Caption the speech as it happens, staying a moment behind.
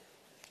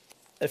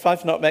If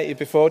I've not met you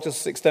before,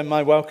 just extend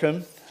my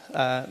welcome.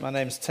 My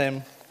name's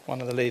Tim,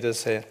 one of the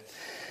leaders here.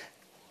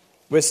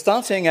 We're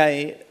starting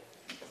a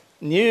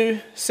new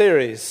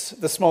series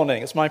this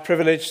morning. It's my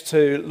privilege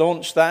to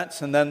launch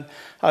that, and then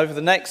over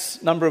the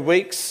next number of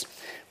weeks,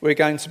 we're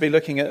going to be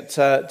looking at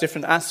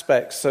different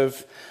aspects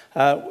of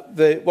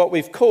what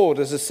we've called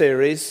as a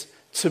series,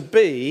 To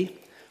Be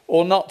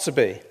or Not to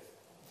Be.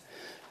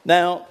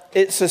 Now,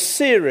 it's a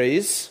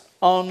series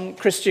on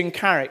Christian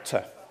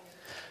character.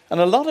 And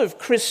a lot of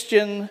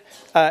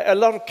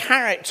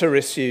character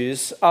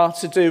issues are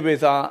to do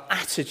with our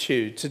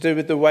attitude, to do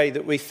with the way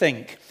that we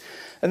think.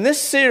 And this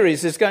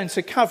series is going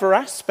to cover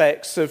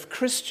aspects of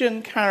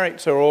Christian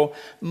character or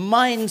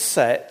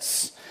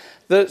mindsets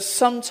that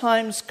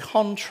sometimes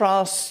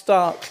contrast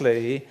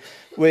starkly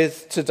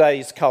with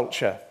today's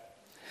culture.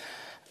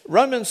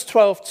 Romans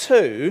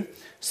 12:2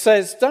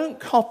 says, "Don't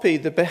copy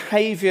the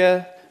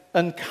behavior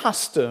and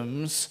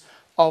customs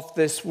of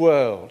this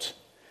world."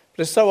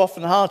 But it's so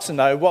often hard to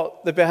know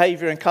what the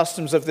behavior and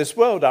customs of this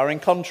world are in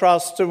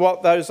contrast to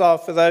what those are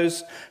for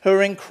those who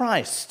are in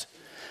Christ.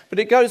 But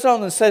it goes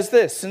on and says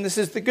this, and this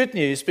is the good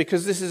news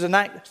because this is an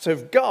act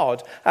of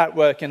God at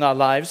work in our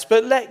lives,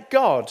 but let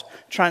God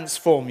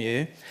transform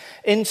you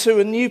into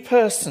a new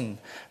person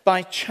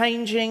by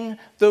changing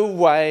the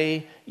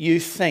way you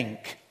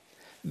think.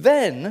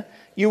 Then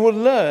you will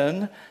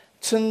learn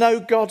to know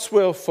God's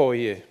will for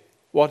you,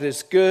 what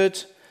is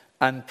good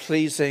and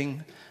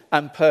pleasing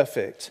and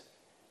perfect.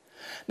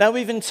 Now,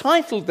 we've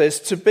entitled this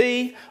To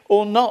Be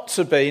or Not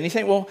to Be. And you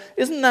think, well,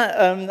 isn't that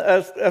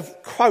a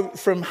quote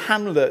from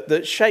Hamlet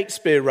that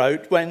Shakespeare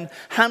wrote when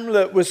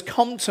Hamlet was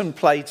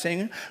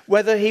contemplating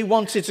whether he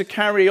wanted to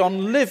carry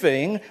on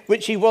living,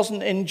 which he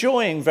wasn't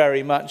enjoying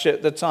very much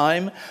at the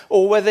time,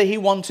 or whether he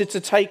wanted to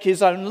take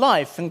his own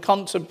life and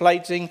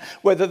contemplating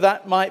whether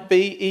that might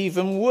be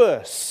even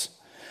worse.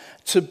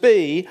 To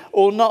be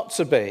or not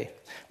to be.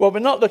 Well, we're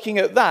not looking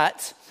at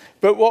that.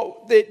 But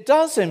what it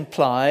does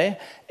imply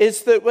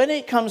is that when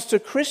it comes to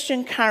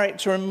Christian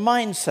character and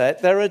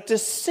mindset, there are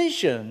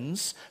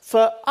decisions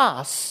for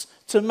us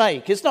to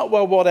make. It's not,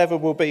 well, whatever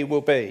will be, will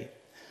be.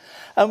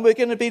 And we're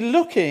going to be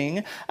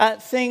looking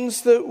at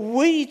things that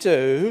we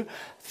do,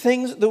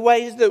 the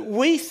ways that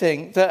we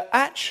think that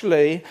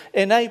actually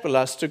enable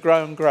us to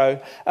grow and grow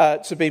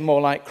to be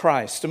more like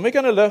Christ. And we're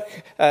going to look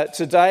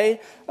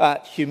today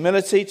at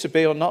humility, to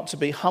be or not to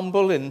be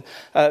humble. In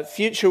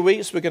future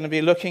weeks, we're going to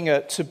be looking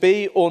at to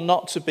be or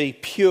not to be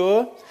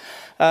pure.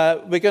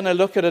 We're going to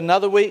look at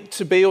another week,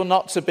 to be or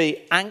not to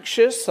be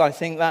anxious. I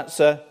think that's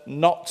a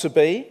not to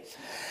be.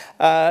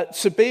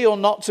 To be or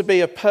not to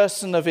be a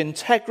person of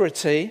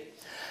integrity.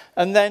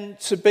 And then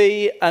to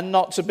be and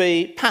not to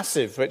be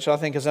passive, which I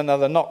think is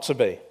another not to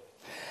be.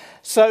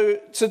 So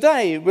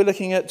today we're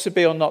looking at to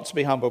be or not to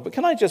be humble. But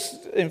can I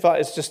just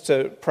invite us just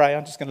to pray?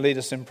 I'm just going to lead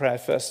us in prayer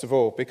first of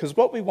all, because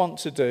what we want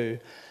to do,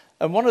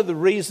 and one of the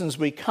reasons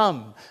we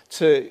come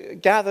to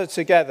gather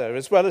together,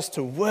 as well as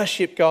to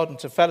worship God and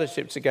to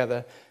fellowship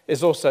together,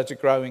 is also to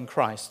grow in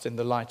Christ in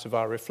the light of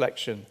our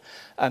reflection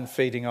and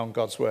feeding on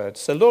God's word.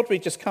 So Lord, we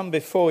just come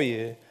before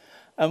you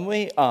and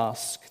we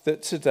ask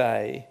that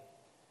today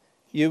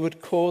you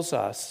would cause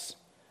us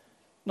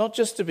not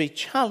just to be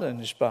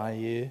challenged by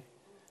you,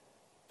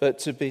 but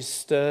to be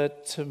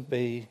stirred to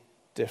be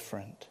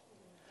different.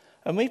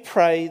 And we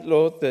pray,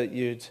 Lord, that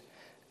you'd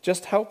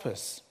just help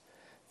us,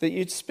 that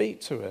you'd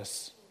speak to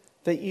us,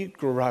 that you'd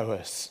grow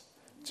us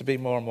to be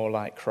more and more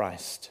like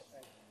Christ.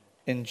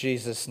 In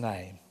Jesus'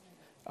 name,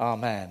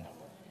 amen.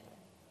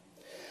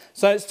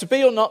 So it's to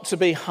be or not to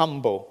be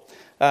humble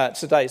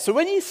today. So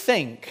when you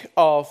think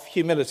of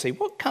humility,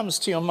 what comes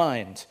to your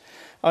mind?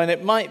 I mean,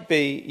 it might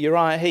be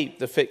Uriah Heep,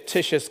 the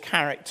fictitious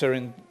character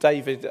in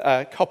David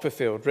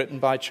Copperfield, written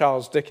by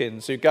Charles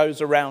Dickens, who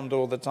goes around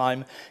all the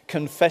time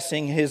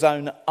confessing his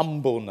own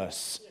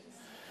humbleness.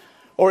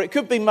 Or it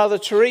could be Mother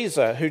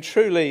Teresa, who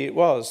truly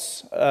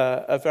was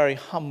a very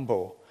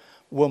humble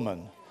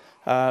woman,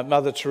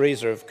 Mother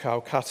Teresa of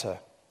Calcutta.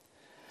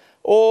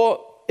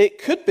 Or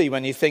it could be,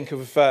 when you think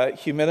of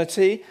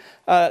humility,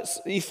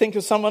 you think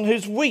of someone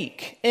who's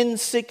weak,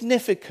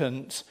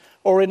 insignificant,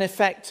 or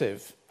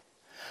ineffective.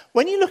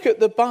 When you look at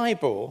the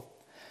Bible,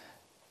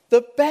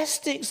 the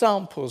best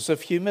examples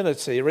of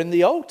humility are in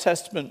the Old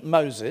Testament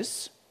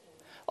Moses,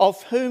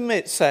 of whom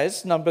it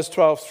says, Numbers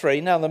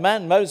 12:3, now the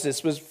man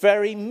Moses was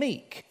very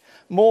meek,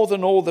 more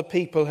than all the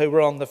people who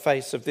were on the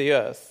face of the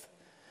earth.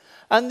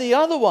 And the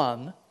other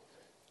one,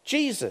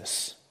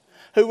 Jesus,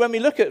 who when we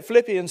look at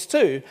Philippians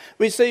 2,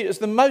 we see as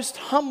the most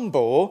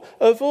humble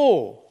of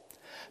all.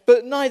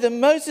 But neither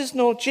Moses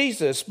nor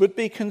Jesus would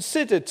be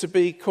considered to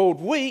be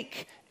called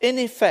weak,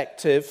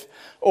 ineffective,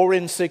 or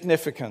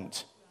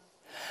insignificant.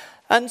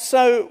 And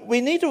so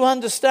we need to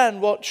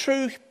understand what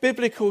true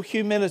biblical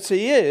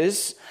humility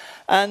is,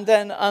 and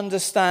then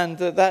understand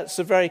that that's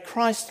a very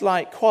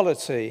Christ-like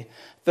quality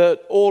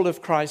that all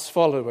of Christ's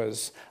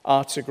followers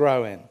are to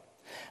grow in.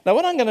 Now,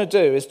 what I'm going to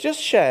do is just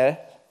share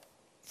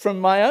from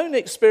my own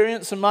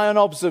experience and my own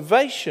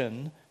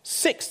observation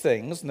 6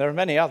 things, and there are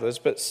many others,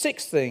 but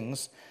 6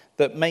 things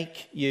that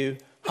make you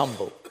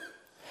humble.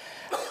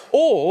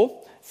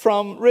 Or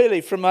from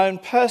my own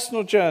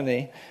personal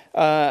journey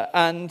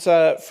and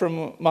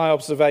from my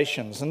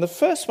observations. And the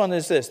first one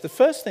is this. The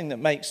first thing that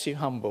makes you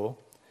humble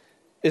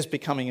is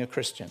becoming a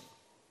Christian.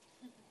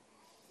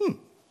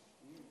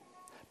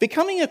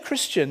 Becoming a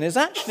Christian is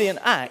actually an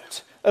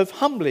act of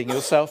humbling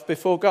yourself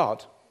before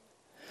God.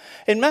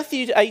 In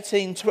Matthew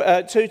 18,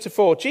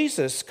 2-4,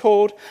 Jesus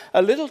called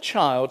a little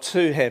child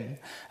to him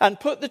and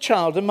put the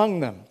child among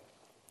them.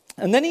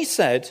 And then he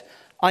said,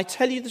 I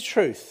tell you the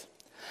truth.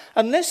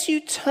 Unless you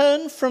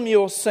turn from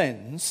your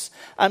sins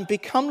and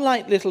become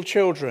like little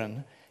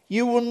children,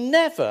 you will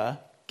never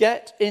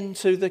get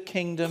into the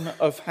kingdom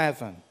of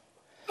heaven.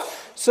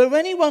 So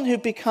anyone who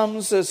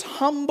becomes as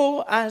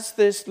humble as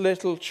this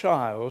little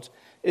child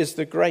is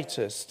the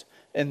greatest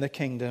in the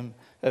kingdom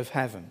of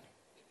heaven.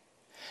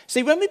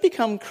 See, when we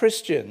become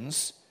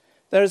Christians,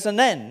 there is an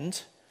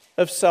end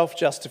of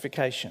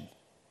self-justification.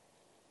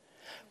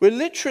 We're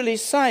literally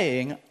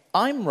saying,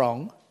 I'm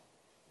wrong,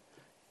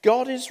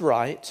 God is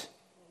right,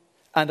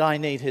 and I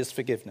need his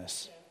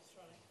forgiveness.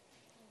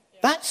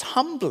 That's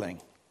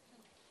humbling.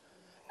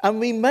 And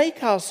we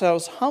make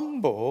ourselves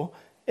humble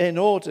in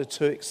order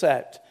to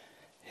accept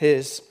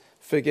his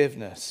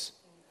forgiveness.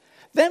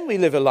 Then we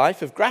live a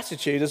life of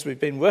gratitude as we've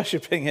been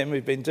worshipping him.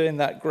 We've been doing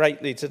that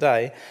greatly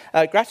today.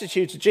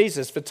 Gratitude to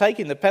Jesus for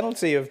taking the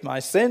penalty of my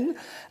sin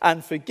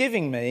and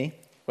forgiving me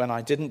when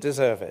I didn't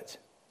deserve it.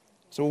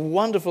 It's a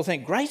wonderful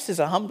thing. Grace is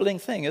a humbling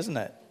thing, isn't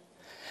it?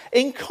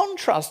 In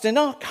contrast, in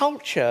our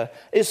culture,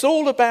 it's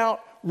all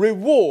about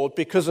reward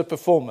because of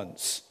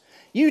performance.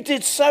 You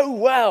did so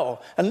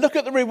well, and look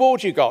at the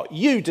reward you got.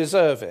 You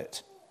deserve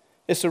it.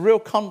 It's a real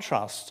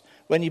contrast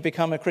when you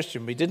become a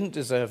Christian. We didn't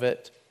deserve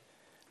it.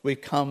 We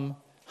come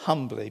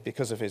humbly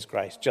because of his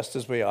grace, just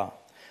as we are.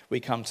 We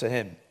come to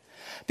him.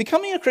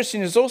 Becoming a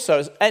Christian is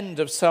also an end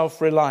of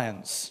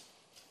self-reliance.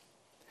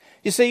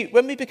 You see,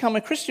 when we become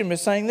a Christian, we're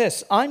saying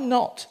this, I'm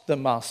not the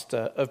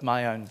master of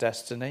my own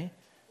destiny.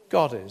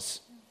 God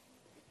is.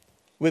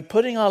 We're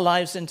putting our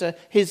lives into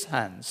his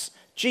hands.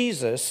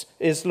 Jesus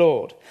is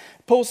Lord.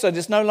 Paul said,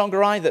 it's no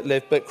longer I that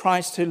live, but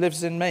Christ who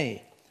lives in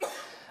me.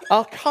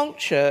 Our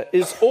culture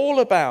is all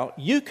about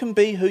you can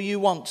be who you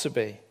want to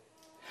be.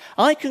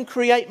 I can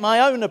create my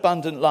own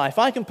abundant life.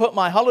 I can put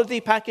my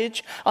holiday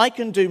package. I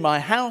can do my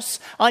house.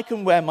 I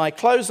can wear my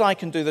clothes. I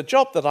can do the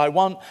job that I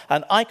want.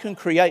 And I can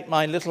create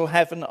my little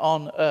heaven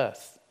on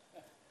earth.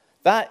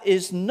 That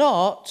is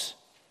not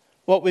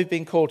what we've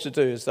been called to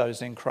do as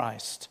those in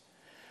Christ.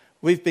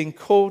 We've been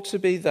called to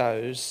be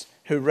those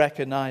who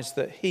recognize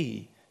that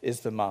he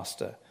is the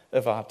master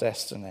of our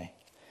destiny.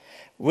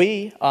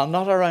 We are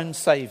not our own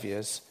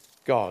saviors.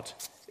 God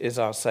is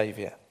our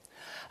savior.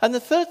 And the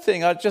third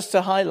thing, just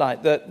to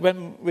highlight that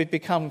when we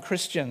become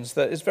Christians,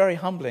 that is very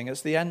humbling,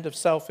 it's the end of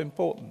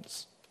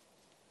self-importance.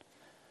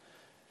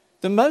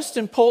 The most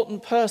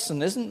important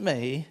person isn't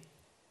me,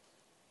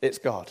 it's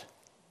God.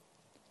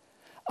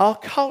 Our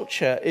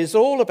culture is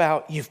all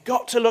about you've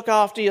got to look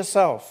after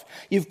yourself.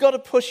 You've got to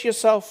push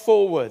yourself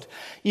forward.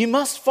 You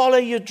must follow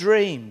your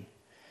dream.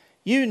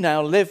 You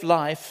now live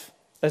life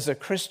as a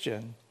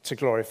Christian to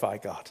glorify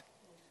God.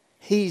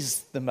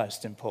 He's the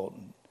most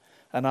important.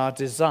 And our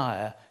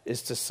desire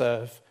is to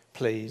serve,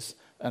 please,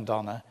 and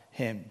honour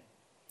him.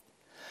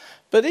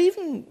 But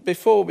even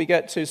before we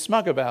get too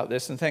smug about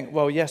this and think,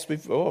 well, yes,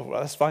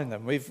 that's fine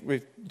then.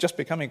 We've just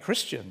becoming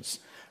Christians.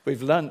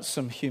 We've learnt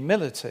some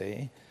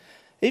humility.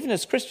 Even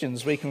as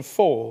Christians, we can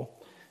fall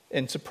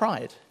into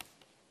pride.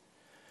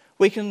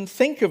 We can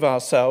think of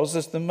ourselves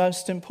as the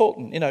most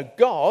important. You know,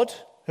 God,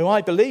 who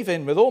I believe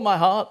in with all my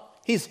heart,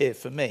 he's here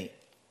for me.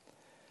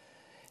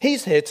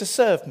 He's here to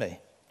serve me.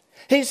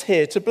 He's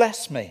here to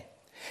bless me.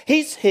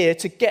 He's here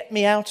to get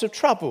me out of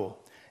trouble.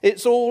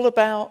 It's all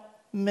about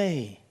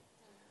me.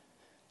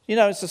 You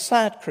know, it's a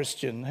sad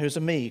Christian who's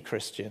a me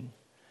Christian,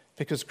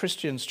 because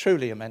Christians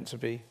truly are meant to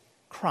be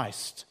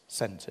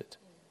Christ-centered.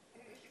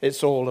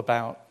 It's all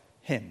about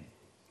him.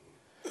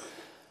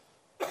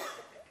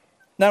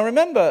 Now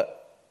remember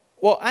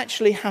what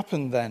actually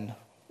happened then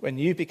when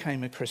you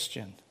became a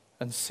Christian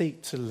and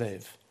seek to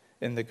live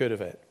in the good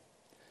of it.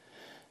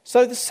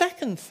 So the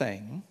second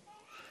thing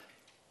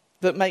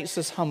that makes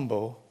us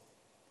humble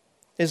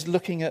is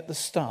looking at the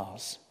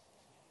stars.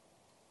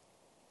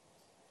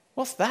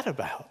 What's that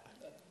about?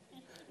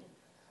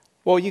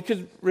 Well, you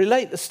could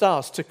relate the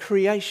stars to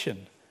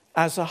creation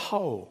as a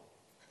whole.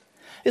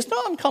 It's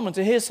not uncommon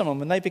to hear someone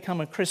when they become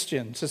a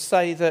Christian to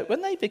say that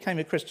when they became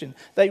a Christian,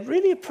 they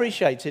really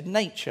appreciated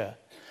nature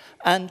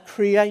and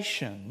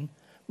creation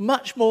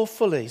much more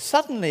fully.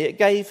 Suddenly it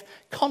gave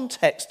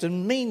context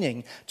and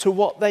meaning to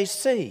what they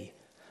see.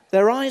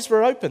 Their eyes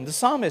were opened. The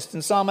psalmist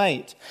in Psalm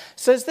 8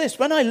 says this,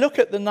 when I look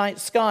at the night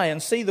sky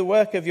and see the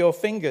work of your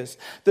fingers,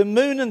 the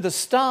moon and the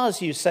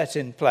stars you set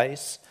in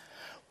place,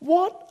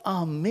 what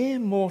are mere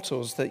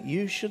mortals that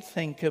you should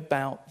think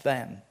about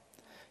them?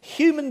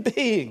 Human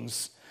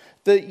beings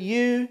that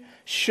you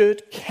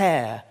should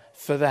care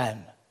for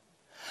them.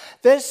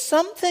 There's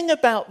something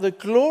about the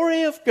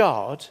glory of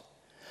God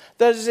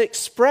that is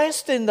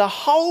expressed in the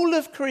whole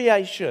of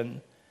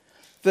creation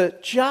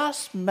that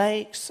just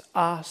makes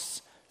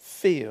us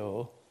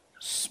feel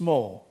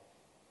small,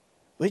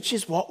 which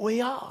is what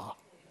we are.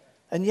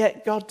 And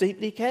yet God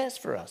deeply cares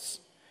for us,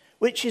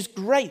 which is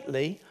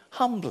greatly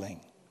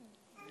humbling.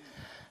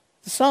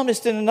 The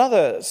psalmist in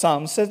another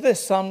psalm said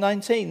this, Psalm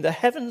 19, the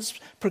heavens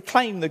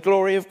proclaim the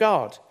glory of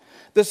God.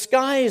 The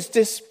skies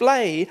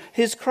display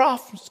his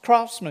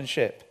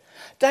craftsmanship.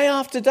 Day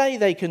after day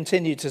they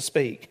continue to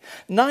speak.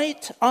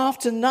 Night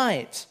after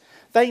night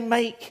they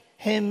make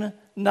him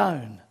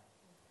known.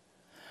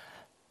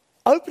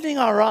 Opening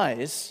our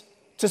eyes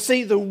to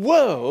see the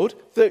world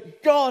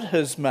that God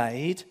has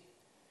made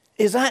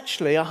is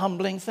actually a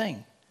humbling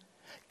thing.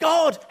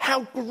 God,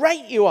 how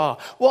great you are,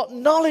 what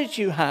knowledge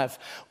you have,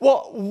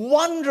 what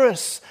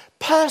wondrous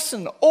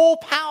person,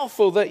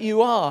 all-powerful that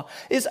you are,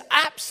 is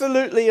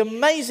absolutely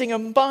amazing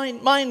and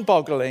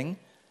mind-boggling.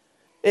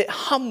 It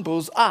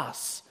humbles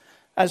us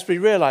as we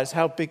realize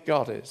how big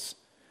God is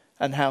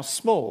and how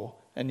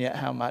small and yet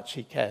how much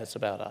he cares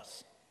about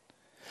us.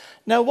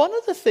 Now, one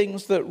of the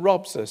things that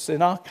robs us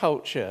in our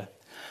culture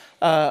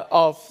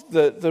of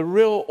the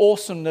real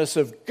awesomeness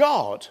of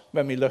God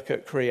when we look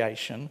at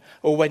creation,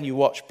 or when you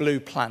watch Blue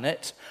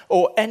Planet,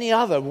 or any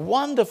other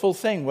wonderful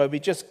thing where we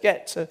just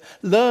get to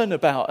learn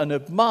about and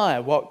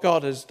admire what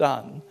God has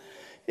done,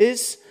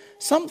 is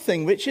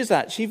something which is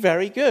actually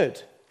very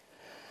good.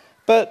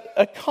 But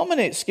a common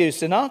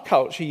excuse in our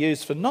culture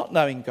used for not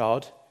knowing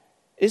God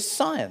is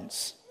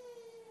science.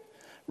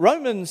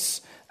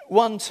 Romans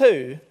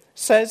 1:2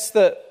 says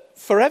that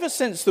for ever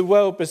since the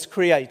world was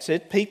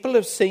created, people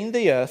have seen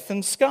the earth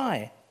and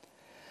sky.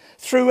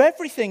 Through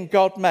everything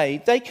God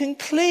made, they can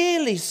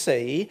clearly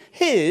see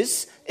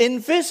his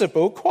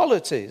invisible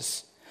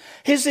qualities,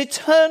 his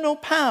eternal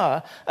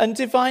power and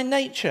divine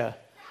nature.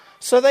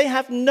 So they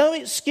have no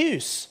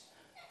excuse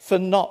for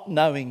not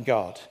knowing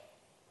God.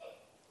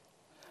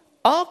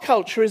 Our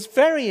culture is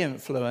very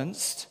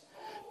influenced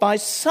by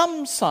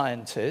some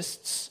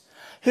scientists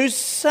who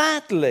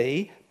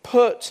sadly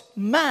put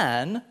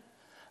man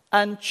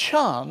and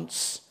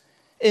chance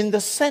in the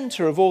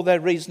center of all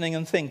their reasoning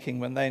and thinking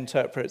when they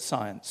interpret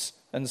science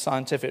and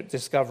scientific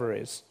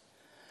discoveries.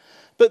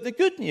 But the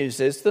good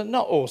news is that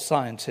not all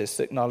scientists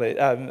acknowledge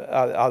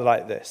are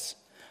like this.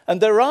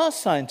 And there are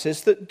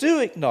scientists that do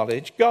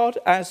acknowledge God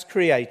as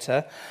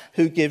creator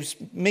who gives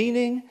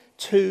meaning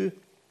to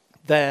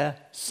their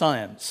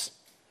science.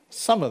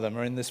 Some of them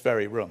are in this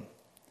very room.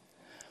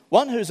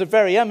 One who's a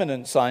very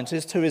eminent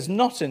scientist who is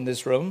not in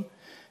this room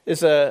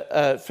is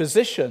a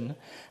physician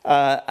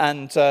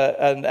and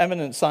an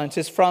eminent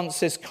scientist,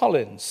 Francis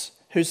Collins,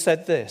 who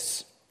said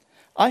this: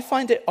 I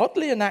find it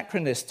oddly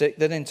anachronistic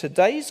that in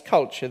today's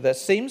culture there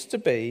seems to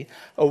be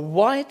a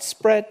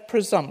widespread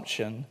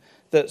presumption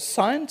that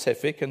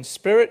scientific and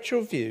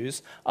spiritual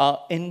views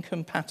are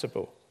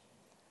incompatible.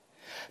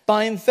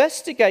 By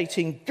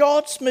investigating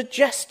God's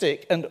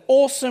majestic and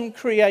awesome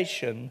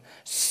creation,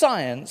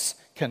 science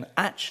can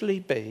actually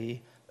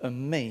be a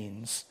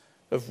means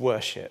of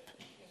worship.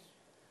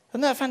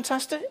 Isn't that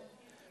fantastic?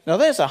 Now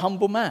there's a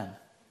humble man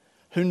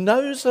who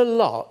knows a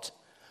lot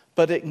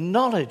but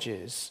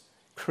acknowledges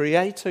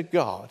Creator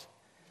God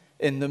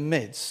in the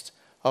midst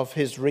of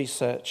his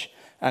research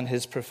and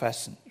his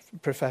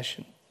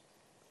profession.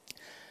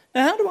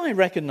 Now, how do I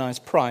recognize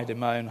pride in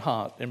my own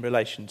heart in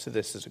relation to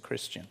this as a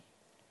Christian?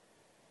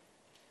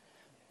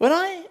 When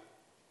I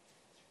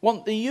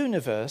want the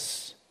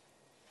universe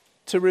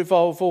to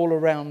revolve all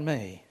around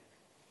me,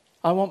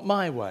 I want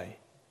my way,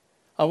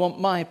 I want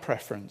my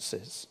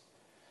preferences,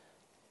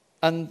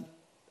 and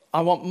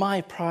I want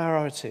my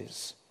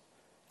priorities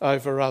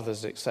over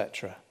others,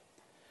 etc.,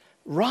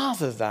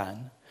 rather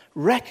than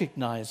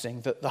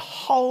recognizing that the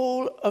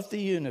whole of the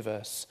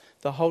universe,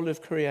 the whole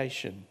of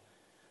creation,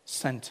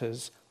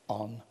 centers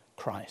on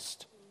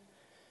Christ.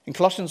 In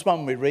Colossians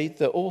 1, we read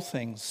that all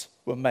things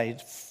were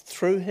made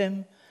through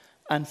him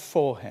and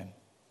for him,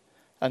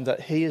 and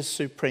that he is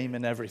supreme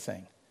in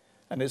everything,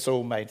 and it's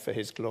all made for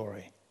his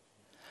glory.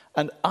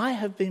 And I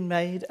have been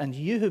made, and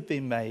you have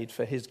been made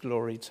for his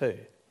glory too.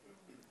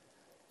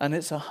 And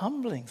it's a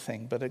humbling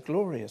thing, but a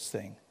glorious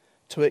thing,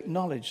 to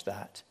acknowledge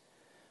that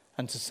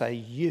and to say,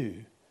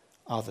 you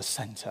are the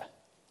center,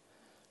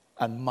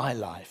 and my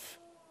life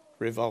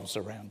revolves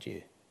around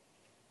you.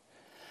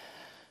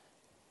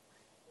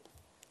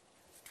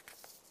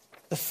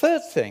 The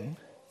third thing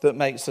that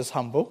makes us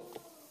humble,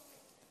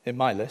 in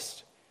my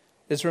list,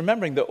 is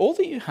remembering that all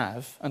that you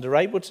have and are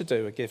able to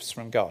do are gifts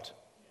from God.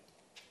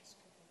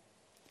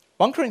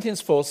 1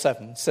 Corinthians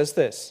 4:7 says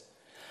this: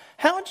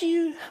 what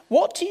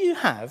do you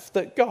have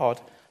that God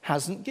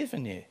hasn't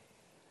given you?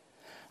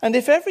 And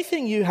if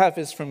everything you have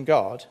is from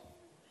God,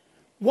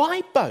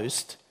 why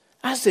boast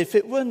as if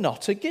it were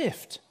not a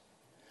gift?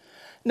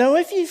 Now,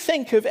 if you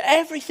think of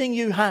everything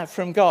you have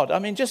from God, I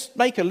mean, just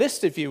make a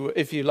list if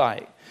you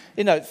like.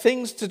 You know,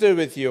 things to do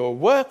with your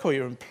work or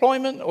your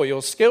employment or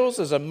your skills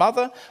as a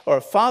mother or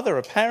a father,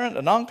 a parent,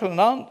 an uncle, an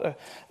aunt,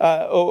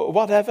 or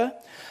whatever.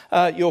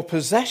 Your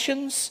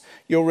possessions,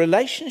 your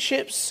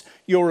relationships,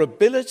 your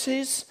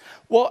abilities,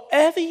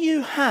 whatever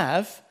you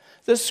have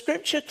the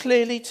Scripture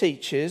clearly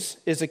teaches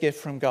is a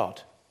gift from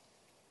God.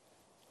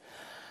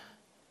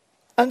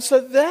 And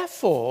so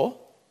therefore,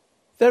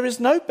 there is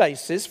no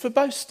basis for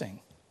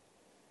boasting,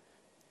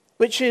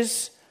 which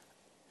is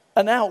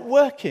an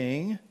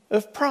outworking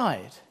of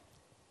pride.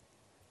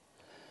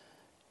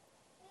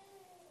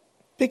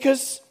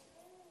 Because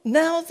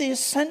now the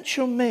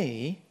essential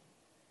me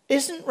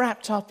isn't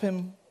wrapped up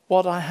in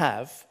what I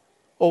have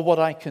or what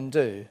I can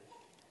do.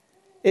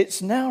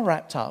 It's now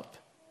wrapped up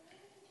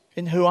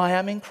in who I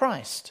am in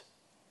Christ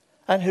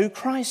and who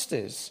Christ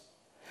is.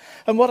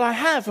 And what I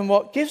have and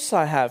what gifts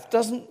I have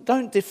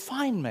don't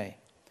define me.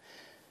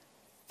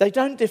 They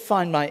don't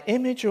define my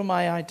image or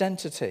my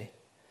identity.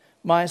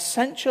 My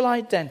essential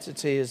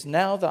identity is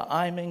now that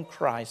I'm in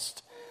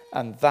Christ,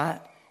 and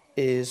that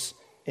is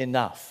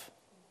enough.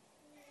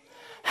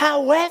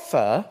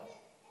 However,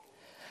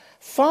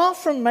 far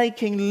from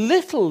making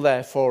little,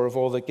 therefore, of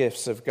all the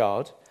gifts of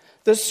God,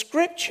 the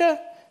Scripture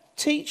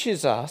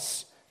teaches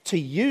us to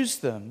use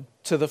them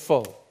to the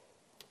full.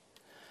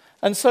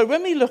 And so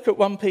when we look at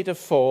 1 Peter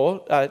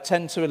 4,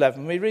 10 to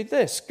 11, we read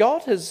this: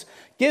 God has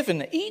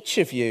given each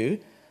of you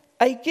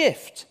a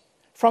gift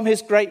from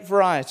his great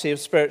variety of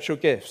spiritual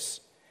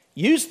gifts.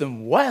 Use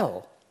them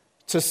well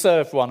to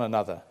serve one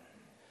another.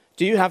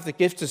 Do you have the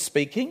gift of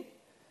speaking?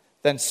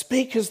 Then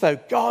speak as though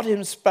God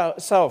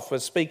himself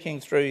was speaking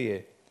through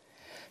you.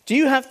 Do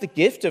you have the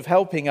gift of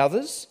helping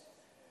others?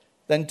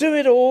 Then do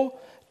it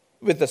all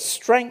with the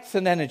strength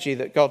and energy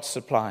that God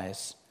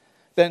supplies.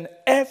 Then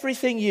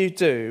everything you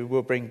do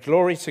will bring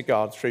glory to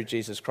God through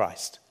Jesus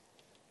Christ.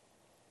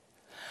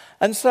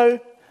 And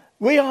so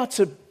we are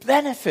to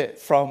benefit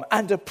from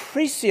and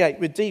appreciate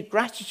with deep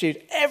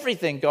gratitude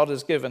everything God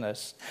has given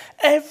us.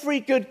 Every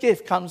good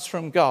gift comes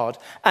from God,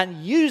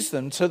 and use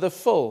them to the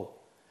full.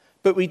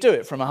 But we do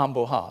it from a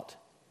humble heart.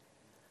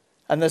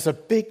 And there's a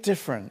big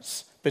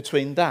difference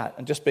between that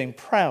and just being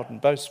proud and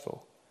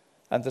boastful.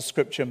 And the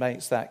Scripture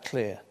makes that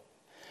clear.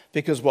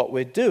 Because what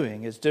we're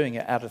doing is doing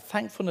it out of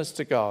thankfulness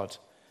to God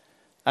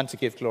and to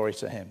give glory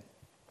to him.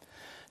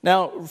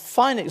 Now, a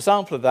fine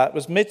example of that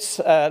was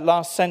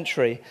last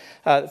century,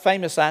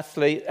 famous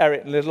athlete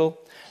Eric Liddell,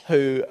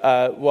 who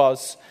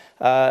was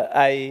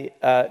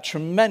a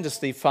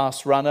tremendously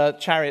fast runner.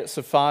 Chariots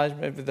of Fire,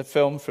 remember the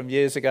film from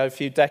years ago, a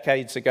few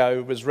decades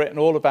ago, was written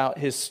all about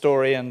his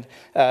story, and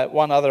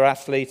one other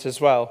athlete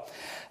as well.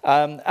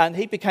 And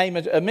he became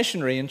a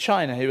missionary in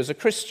China. He was a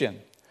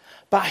Christian.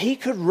 But he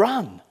could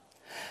run.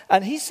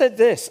 And he said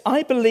this: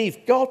 I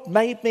believe God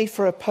made me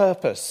for a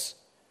purpose,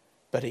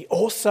 but he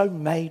also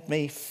made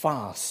me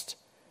fast.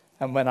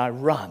 And when I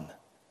run,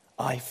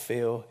 I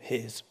feel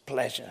his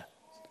pleasure.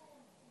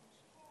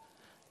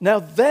 Now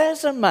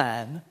there's a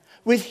man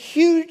with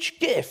huge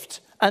gift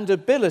and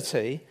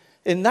ability,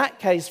 in that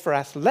case for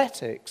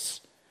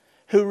athletics,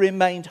 who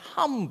remained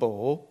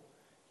humble,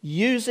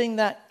 using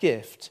that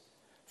gift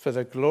for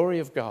the glory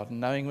of God,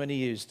 and knowing when he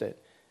used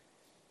it,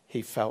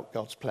 he felt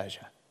God's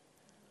pleasure.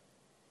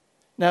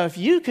 Now, if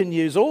you can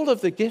use all of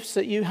the gifts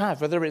that you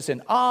have, whether it's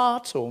in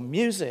art or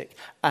music,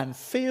 and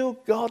feel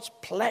God's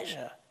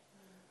pleasure,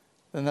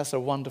 then that's a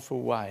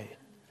wonderful way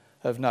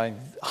of knowing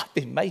I've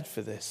been made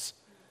for this,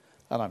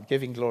 and I'm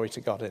giving glory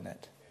to God in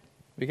it.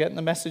 Are you getting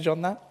the message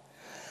on that?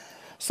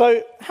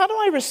 So how do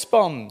I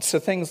respond to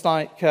things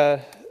like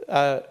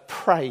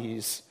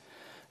praise,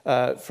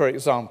 for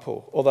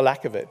example, or the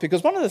lack of it?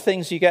 Because one of the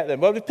things you get then,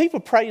 well, if people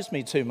praise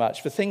me too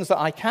much for things that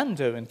I can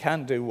do and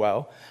can do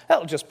well,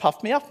 that'll just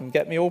puff me up and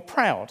get me all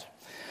proud.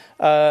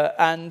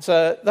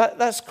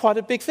 That's quite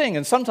a big thing.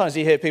 And sometimes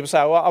you hear people say,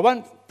 well, I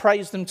won't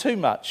praise them too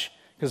much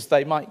because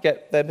their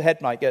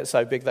head might get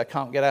so big they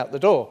can't get out the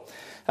door,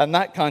 and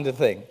that kind of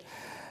thing.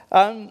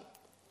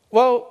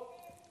 Well,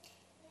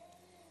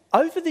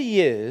 over the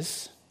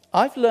years,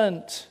 I've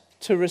learnt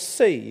to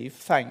receive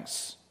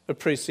thanks,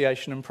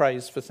 appreciation and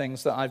praise for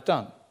things that I've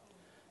done.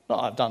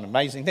 Not I've done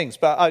amazing things,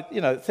 but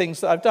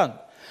things that I've done.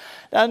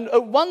 And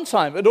at one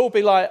time, it'd all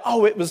be like,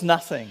 oh, it was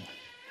nothing.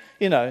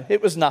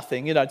 It was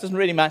nothing. It doesn't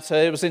really matter.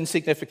 It was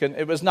insignificant.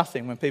 It was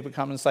nothing when people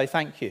come and say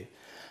thank you.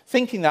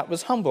 Thinking that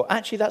was humble.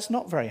 Actually, that's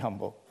not very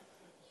humble.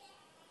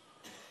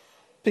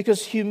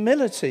 Because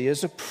humility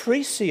is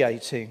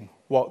appreciating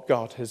what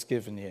God has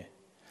given you.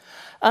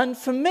 And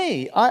for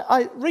me,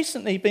 I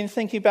recently been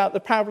thinking about the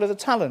parable of the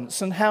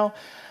talents and how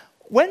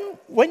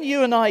when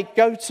you and I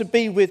go to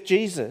be with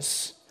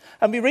Jesus,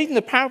 and we read in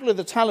the parable of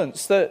the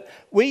talents that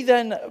we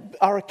then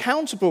are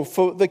accountable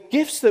for the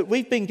gifts that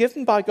we've been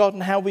given by God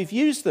and how we've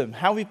used them,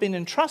 how we've been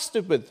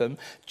entrusted with them,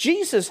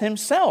 Jesus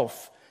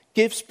himself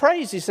gives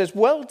praise. He says,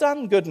 well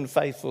done, good and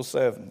faithful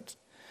servant.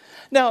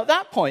 Now, at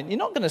that point, you're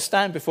not going to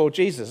stand before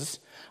Jesus,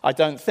 I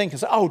don't think, and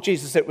say, oh,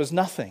 Jesus, it was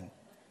nothing.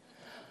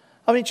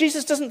 I mean,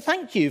 Jesus doesn't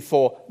thank you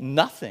for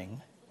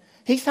nothing.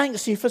 He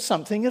thanks you for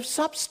something of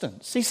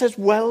substance. He says,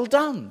 well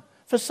done,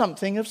 for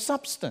something of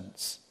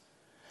substance.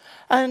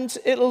 And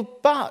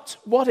but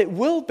what it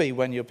will be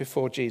when you're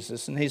before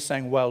Jesus, and he's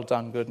saying, well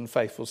done, good and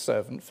faithful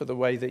servant, for the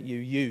way that you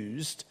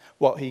used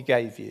what he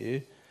gave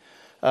you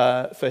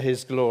for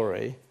his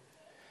glory,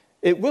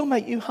 it will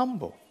make you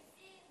humble.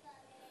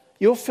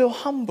 you'll feel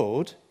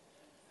humbled,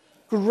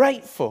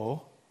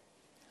 grateful,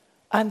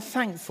 and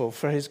thankful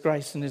for his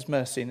grace and his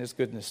mercy and his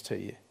goodness to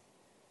you.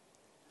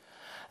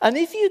 And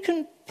if you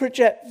can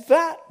project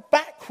that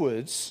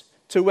backwards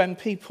to when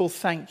people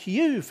thank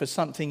you for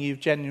something you've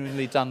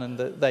genuinely done and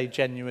that they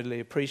genuinely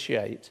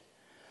appreciate,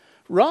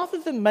 rather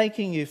than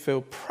making you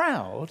feel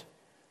proud,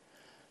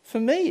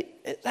 for me,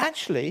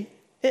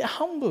 it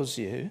humbles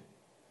you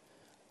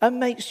and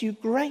makes you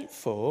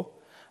grateful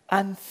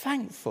and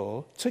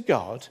thankful to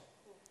God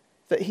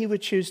that he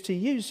would choose to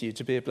use you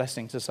to be a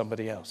blessing to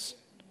somebody else.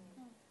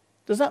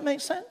 Does that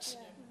make sense?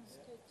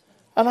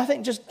 And I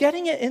think just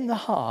getting it in the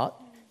heart,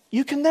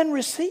 you can then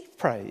receive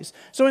praise.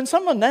 So when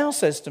someone now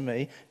says to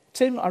me,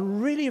 Tim, I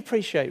really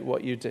appreciate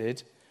what you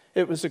did.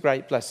 It was a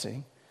great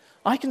blessing.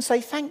 I can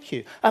say thank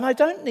you. And I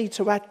don't need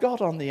to add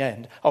God on the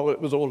end. Oh, it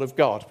was all of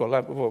God. Well,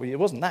 it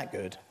wasn't that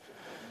good.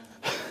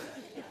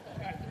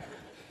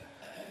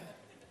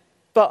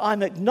 But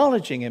I'm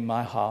acknowledging in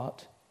my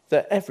heart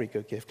that every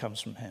good gift comes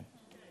from him.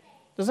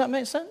 Does that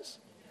make sense?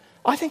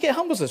 I think it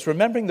humbles us,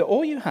 remembering that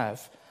all you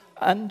have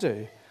and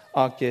do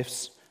are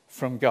gifts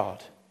from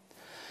God.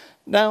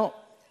 Now,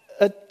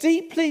 a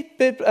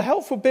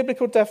helpful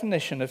biblical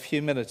definition of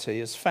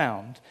humility is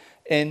found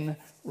in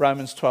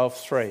Romans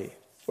 12:3,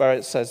 where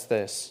it says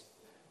this: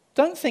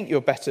 don't think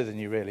you're better than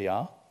you really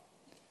are.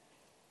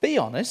 Be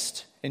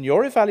honest in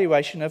your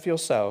evaluation of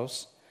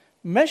yourselves,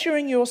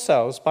 measuring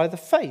yourselves by the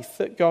faith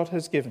that God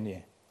has given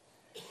you.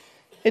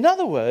 In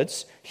other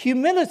words,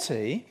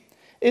 humility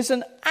is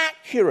an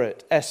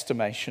accurate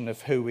estimation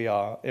of who we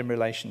are in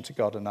relation to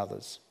God and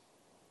others.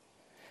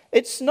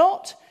 It's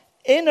not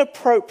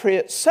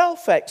inappropriate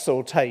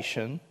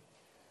self-exaltation,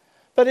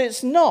 but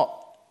it's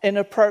not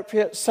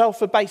inappropriate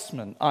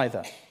self-abasement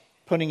either,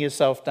 putting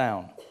yourself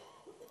down.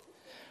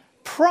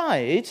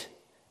 Pride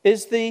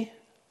is the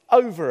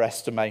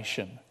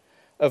overestimation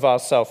of our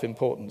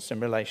self-importance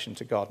in relation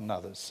to God and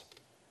others.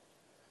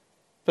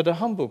 But a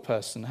humble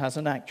person has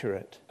an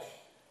accurate,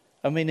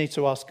 and we need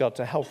to ask God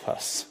to help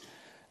us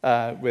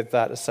with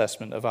that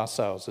assessment of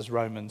ourselves, as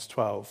Romans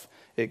 12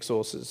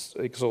 exhorts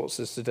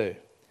us to do.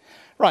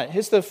 Right,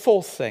 here's the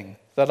fourth thing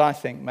that I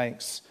think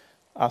makes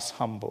us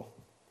humble.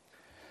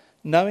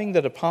 Knowing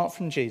that apart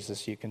from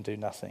Jesus, you can do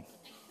nothing.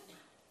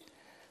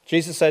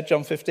 Jesus said,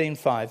 John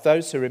 15:5,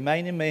 those who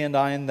remain in me and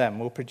I in them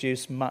will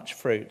produce much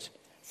fruit,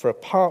 for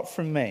apart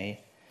from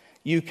me,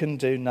 you can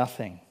do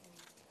nothing.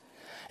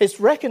 It's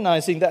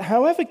recognizing that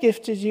however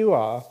gifted you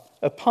are,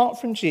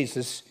 apart from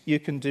Jesus, you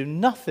can do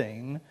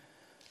nothing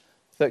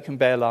that can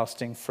bear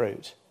lasting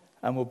fruit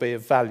and will be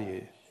of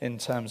value in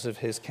terms of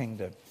his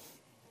kingdom.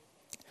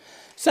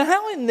 So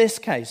how in this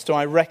case do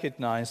I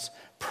recognize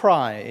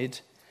pride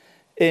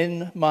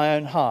in my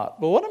own heart?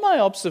 Well, one of my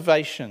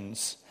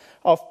observations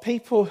of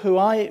people who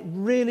I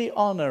really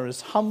honor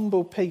as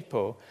humble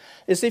people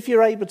is if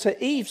you're able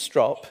to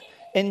eavesdrop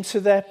into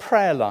their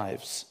prayer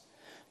lives.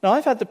 Now,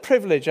 I've had the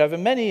privilege over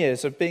many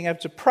years of being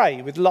able to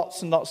pray with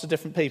lots and lots of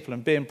different people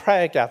and be in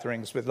prayer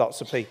gatherings with lots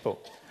of people.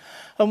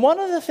 And one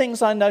of the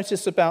things I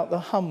notice about the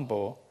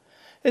humble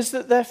is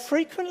that they're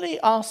frequently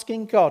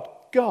asking God,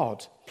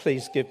 God,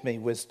 please give me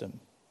wisdom.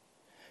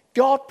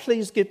 God,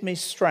 please give me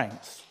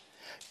strength.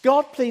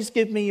 God, please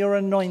give me your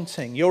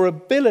anointing, your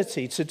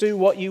ability to do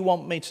what you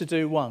want me to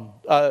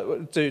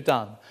do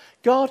done.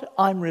 God,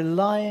 I'm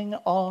relying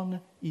on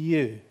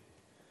you.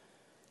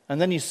 And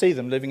then you see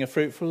them living a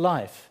fruitful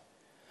life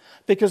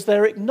because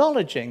they're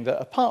acknowledging that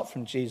apart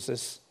from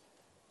Jesus,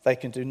 they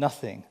can do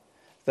nothing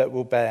that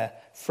will bear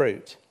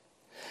fruit.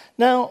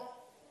 Now,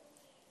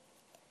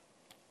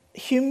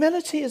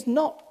 humility is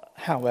not,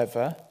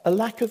 however, a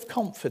lack of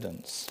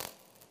confidence.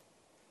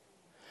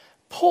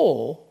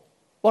 Paul,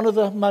 one of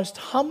the most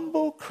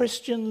humble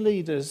Christian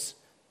leaders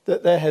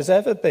that there has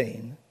ever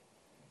been,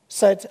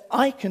 said,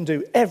 I can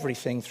do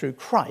everything through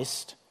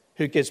Christ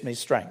who gives me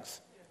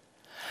strength.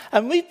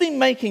 And we've been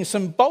making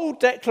some bold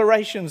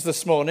declarations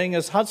this morning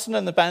as Hudson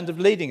and the band are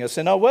leading us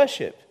in our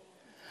worship.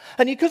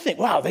 And you could think,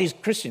 wow, these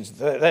Christians,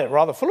 they're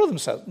rather full of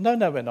themselves. No,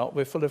 we're not.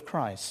 We're full of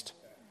Christ.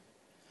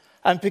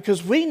 And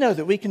because we know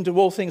that we can do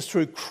all things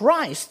through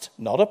Christ,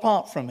 not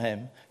apart from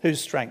him, who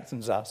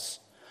strengthens us,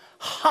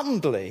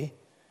 humbly,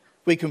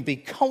 we can be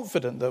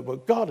confident that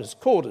what God has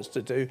called us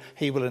to do,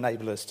 he will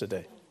enable us to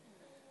do.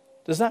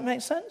 Does that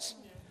make sense?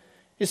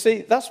 You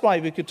see, that's why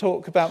we could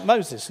talk about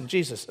Moses and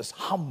Jesus as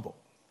humble.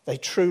 They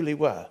truly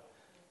were.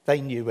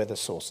 They knew where the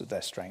source of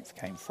their strength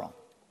came from.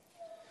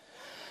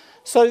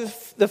 So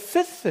the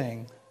fifth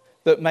thing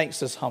that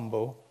makes us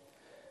humble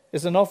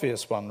is an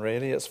obvious one,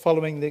 really. It's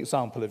following the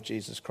example of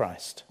Jesus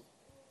Christ.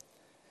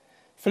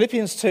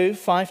 Philippians 2,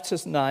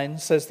 5-9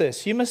 says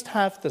this, you must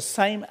have the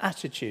same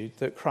attitude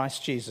that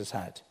Christ Jesus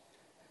had.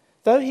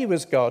 Though he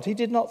was God, he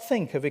did not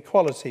think of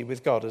equality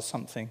with God as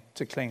something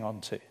to cling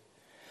on to.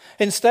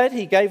 Instead,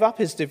 he gave up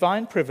his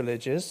divine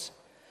privileges.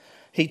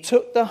 He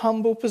took the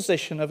humble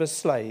position of a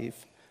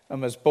slave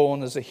and was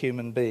born as a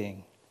human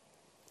being.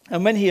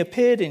 And when he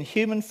appeared in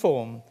human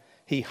form,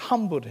 he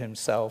humbled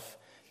himself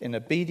in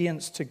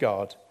obedience to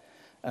God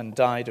and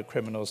died a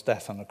criminal's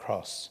death on a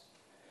cross.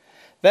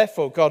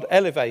 Therefore, God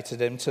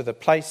elevated him to the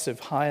place of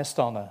highest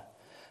honor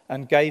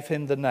and gave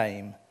him the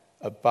name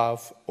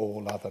above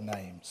all other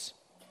names.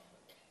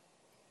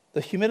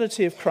 The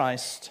humility of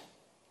Christ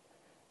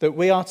that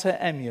we are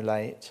to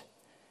emulate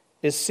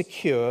is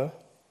secure.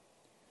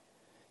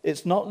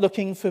 It's not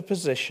looking for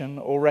position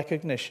or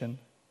recognition.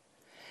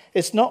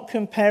 It's not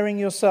comparing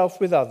yourself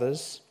with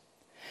others.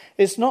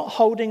 It's not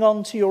holding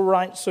on to your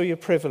rights or your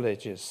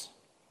privileges.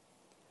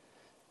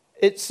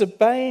 It's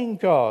obeying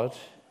God,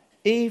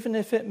 even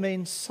if it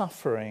means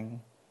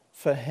suffering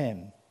for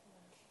him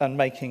and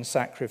making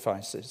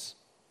sacrifices.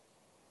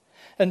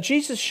 And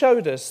Jesus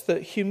showed us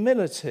that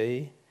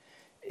humility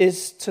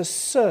is to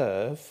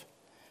serve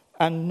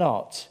and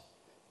not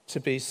to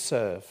be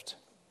served.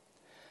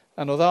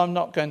 And although I'm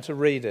not going to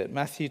read it,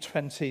 Matthew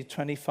 20,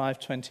 25,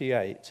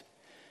 28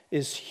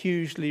 is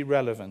hugely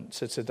relevant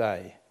to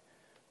today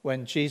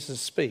when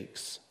Jesus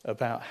speaks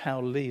about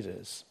how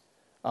leaders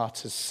are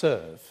to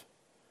serve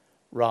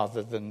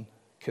rather than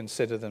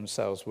consider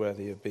themselves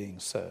worthy of being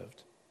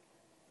served.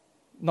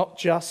 Not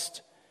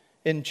just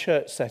in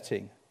church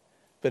setting,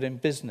 but in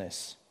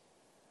business,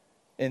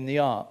 in the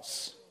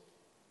arts,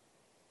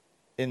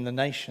 in the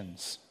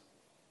nations.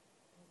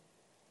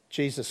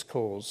 Jesus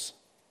calls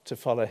to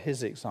follow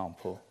his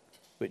example,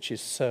 which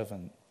is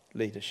servant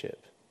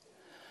leadership.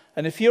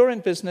 And if you're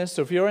in business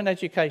or if you're in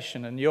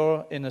education and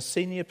you're in a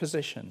senior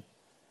position,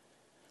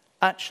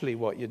 actually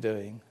what you're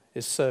doing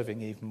is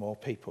serving even more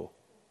people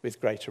with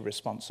greater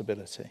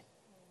responsibility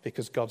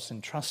because God's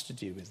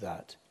entrusted you with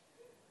that.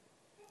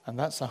 And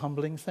that's a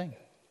humbling thing,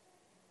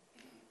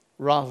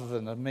 rather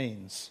than a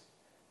means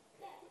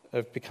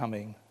of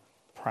becoming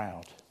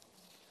proud.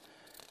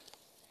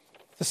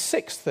 The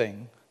sixth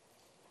thing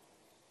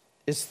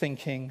is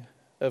thinking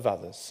of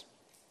others.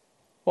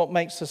 What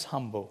makes us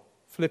humble?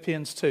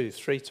 Philippians 2,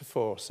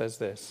 3-4 says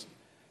this: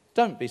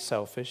 don't be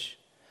selfish.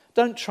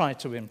 Don't try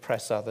to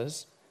impress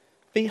others.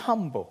 Be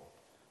humble,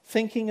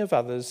 thinking of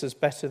others as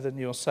better than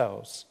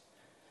yourselves.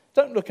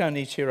 Don't look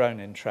only to your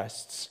own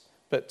interests,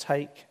 but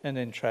take an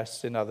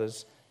interest in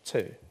others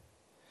too.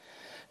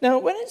 Now,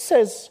 when it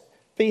says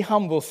be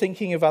humble,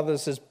 thinking of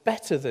others as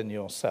better than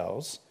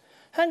yourselves,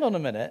 hang on a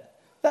minute,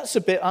 that's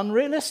a bit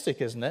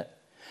unrealistic, isn't it?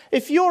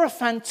 If you're a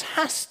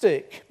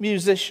fantastic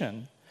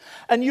musician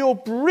and you're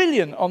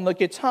brilliant on the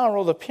guitar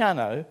or the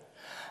piano,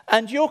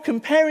 and you're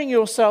comparing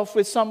yourself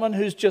with someone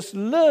who's just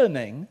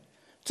learning,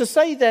 to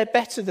say they're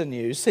better than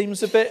you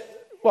seems it's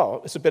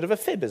a bit of a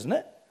fib, isn't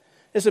it?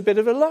 It's a bit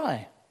of a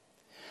lie.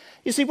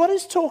 You see, what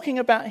he's talking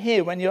about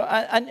here, when you're,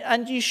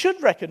 and you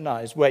should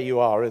recognize where you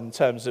are in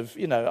terms of,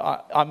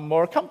 I'm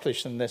more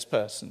accomplished than this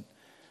person,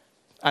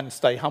 and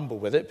stay humble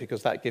with it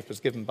because that gift was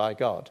given by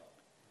God.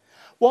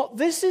 What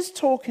this is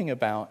talking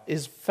about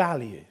is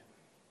value.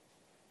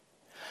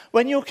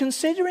 When you're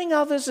considering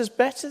others as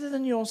better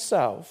than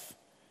yourself,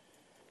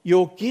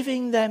 you're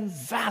giving them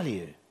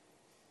value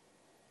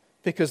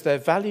because they're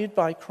valued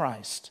by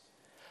Christ.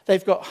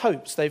 They've got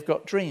hopes, they've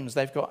got dreams,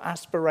 they've got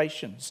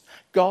aspirations.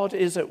 God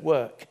is at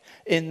work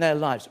in their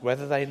lives,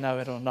 whether they know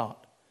it or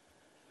not.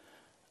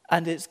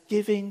 And it's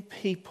giving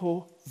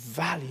people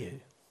value.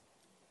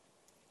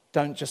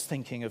 Don't just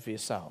thinking of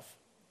yourself.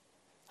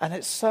 And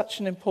it's such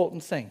an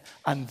important thing.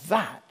 And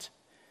that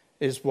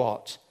is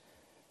what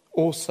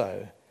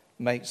also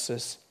makes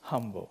us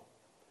humble.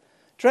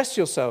 Dress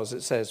yourselves,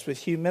 it says, with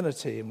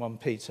humility in 1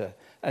 Peter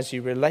as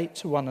you relate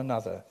to one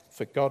another,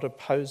 for God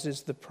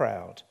opposes the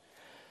proud,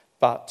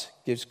 but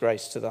gives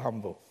grace to the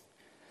humble.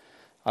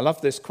 I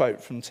love this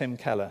quote from Tim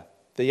Keller.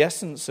 The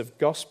essence of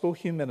gospel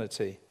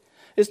humility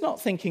is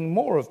not thinking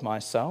more of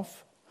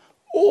myself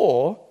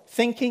or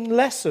thinking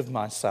less of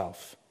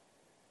myself.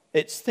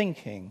 It's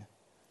thinking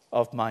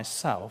of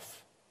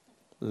myself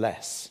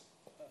less.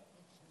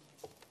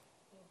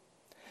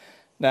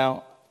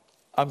 Now,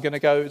 I'm going to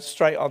go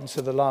straight on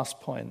to the last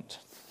point,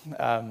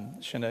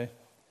 Shanu.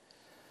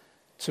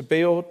 To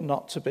be or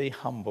not to be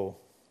humble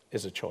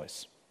is a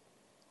choice.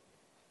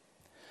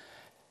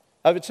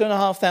 Over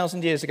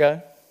 2,500 years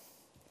ago,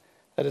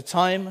 at a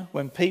time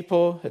when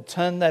people had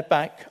turned their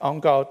back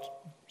on God,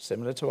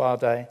 similar to our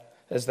day,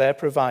 as their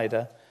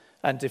provider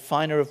and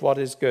definer of what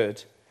is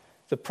good,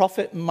 the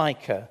prophet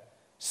Micah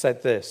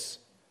said this: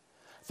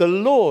 the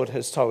Lord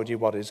has told you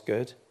what is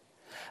good,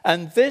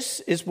 and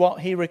this is what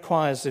he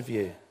requires of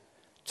you,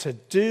 to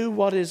do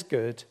what is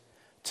good,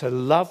 to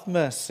love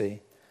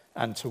mercy,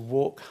 and to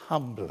walk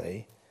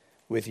humbly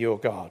with your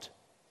God.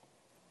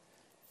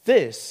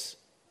 This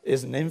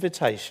is an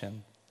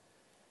invitation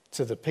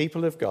to the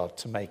people of God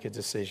to make a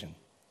decision.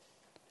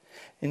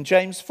 In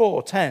James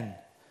 4:10,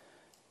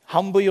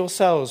 humble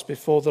yourselves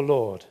before the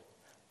Lord,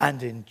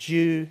 and in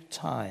due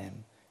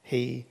time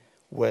he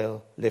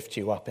will lift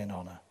you up in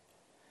honor.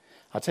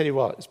 I'll tell you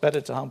what, it's better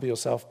to humble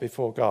yourself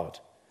before God.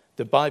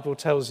 The Bible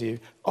tells you,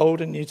 Old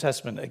and New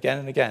Testament, again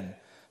and again,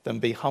 than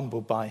be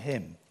humbled by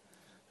him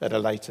at a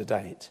later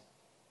date.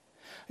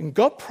 And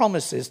God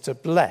promises to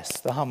bless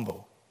the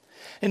humble.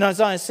 In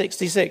Isaiah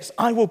 66,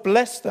 I will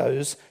bless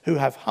those who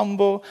have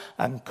humble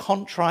and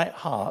contrite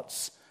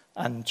hearts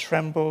and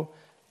tremble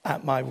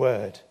at my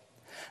word.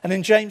 And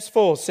in James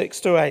 4,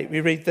 6-8,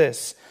 we read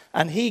this,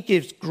 and he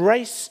gives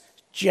grace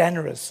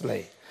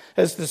generously.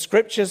 As the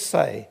scriptures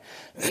say,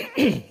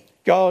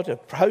 God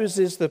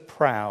opposes the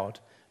proud,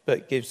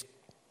 but gives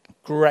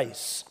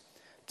grace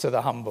to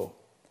the humble.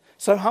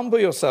 So humble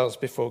yourselves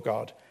before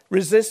God.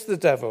 Resist the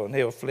devil and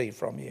he'll flee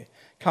from you.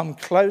 Come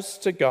close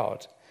to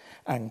God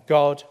and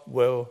God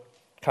will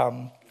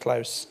come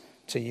close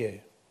to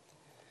you.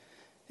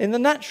 In the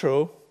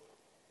natural,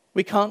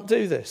 we can't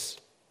do this.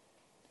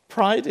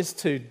 Pride is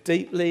too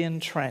deeply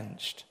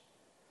entrenched,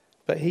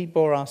 but he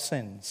bore our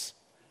sins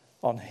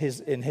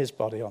in his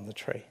body on the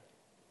tree,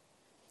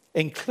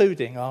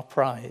 including our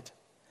pride.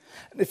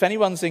 And if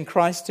anyone's in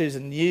Christ, who's a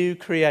new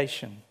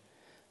creation,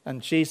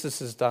 and Jesus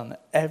has done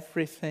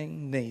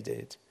everything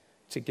needed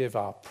to give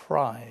our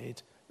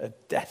pride a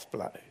death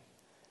blow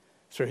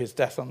through his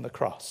death on the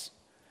cross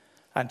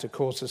and to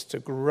cause us to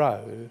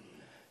grow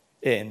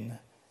in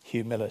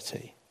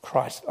humility,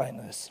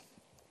 Christ-likeness.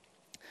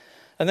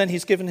 And then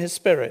he's given his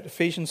Spirit.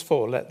 Ephesians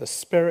 4, let the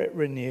Spirit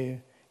renew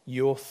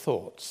your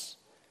thoughts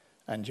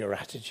and your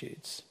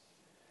attitudes.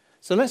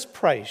 So let's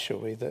pray, shall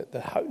we, that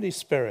the Holy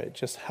Spirit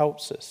just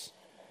helps us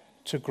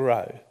to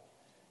grow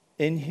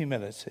in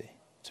humility,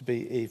 to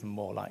be even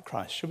more like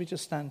Christ. Shall we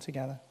just stand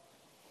together?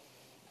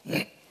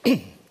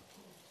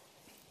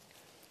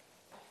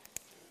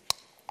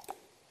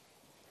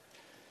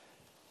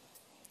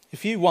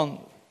 If you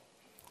want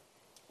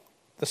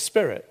the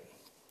Spirit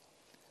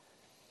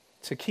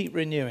to keep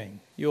renewing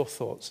your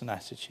thoughts and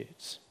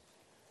attitudes,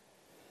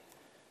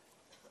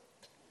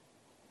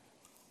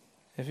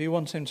 if you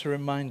want him to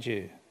remind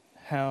you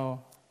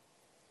how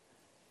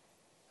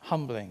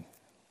humbling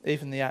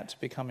even the act of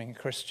becoming a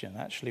Christian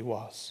actually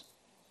was,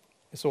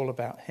 it's all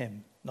about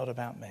him, not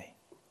about me.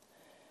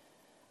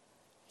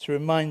 To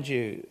remind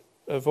you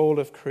of all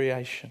of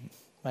creation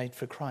made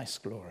for Christ's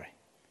glory.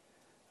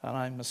 And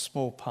I'm a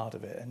small part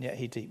of it, and yet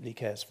he deeply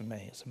cares for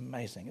me. It's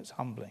amazing, it's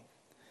humbling.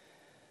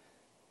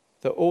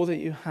 That all that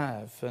you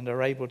have and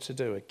are able to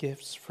do are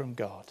gifts from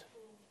God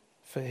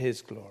for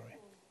his glory.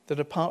 That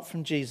apart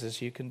from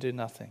Jesus, you can do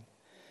nothing.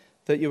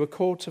 That you were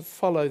called to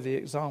follow the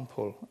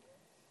example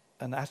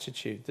and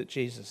attitude that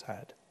Jesus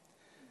had.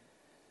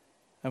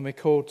 And we're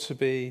called to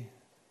be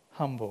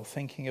humble,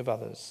 thinking of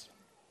others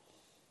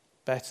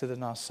better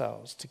than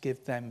ourselves, to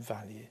give them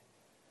value.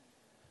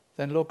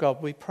 Then, Lord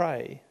God, we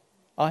pray.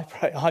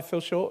 I feel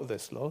short of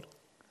this, Lord,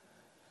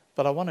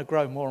 but I want to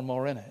grow more and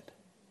more in it.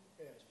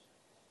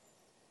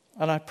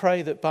 And I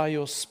pray that by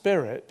your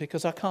Spirit,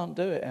 because I can't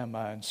do it in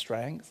my own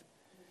strength,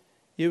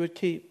 you would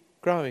keep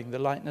growing the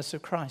likeness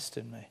of Christ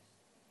in me.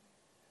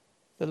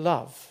 The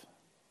love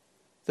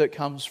that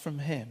comes from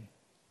him.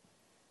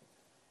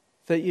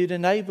 That you'd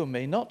enable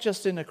me, not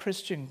just in a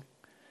Christian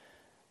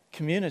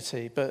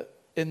community, but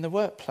in the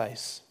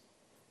workplace,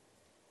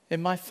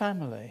 in my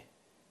family,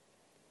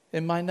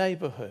 in my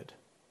neighborhood,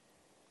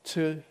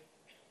 to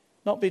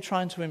not be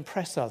trying to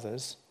impress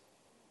others,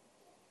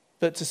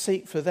 but to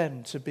seek for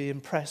them to be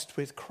impressed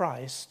with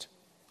Christ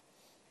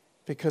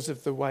because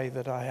of the way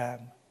that I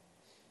am.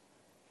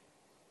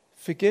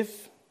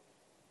 Forgive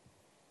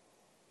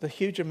the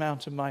huge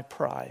amount of my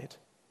pride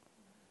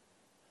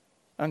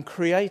and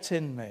create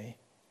in me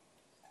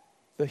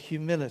the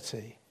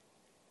humility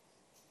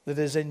that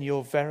is in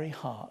your very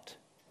heart,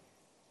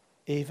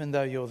 even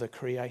though you're the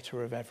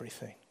creator of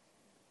everything.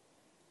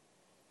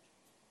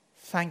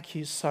 Thank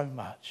you so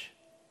much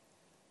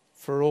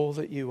for all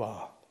that you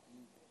are.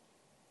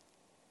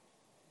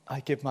 I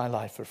give my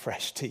life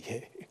afresh to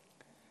you.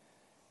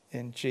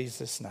 In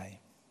Jesus' name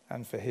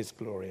and for his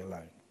glory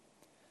alone.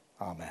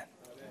 Amen.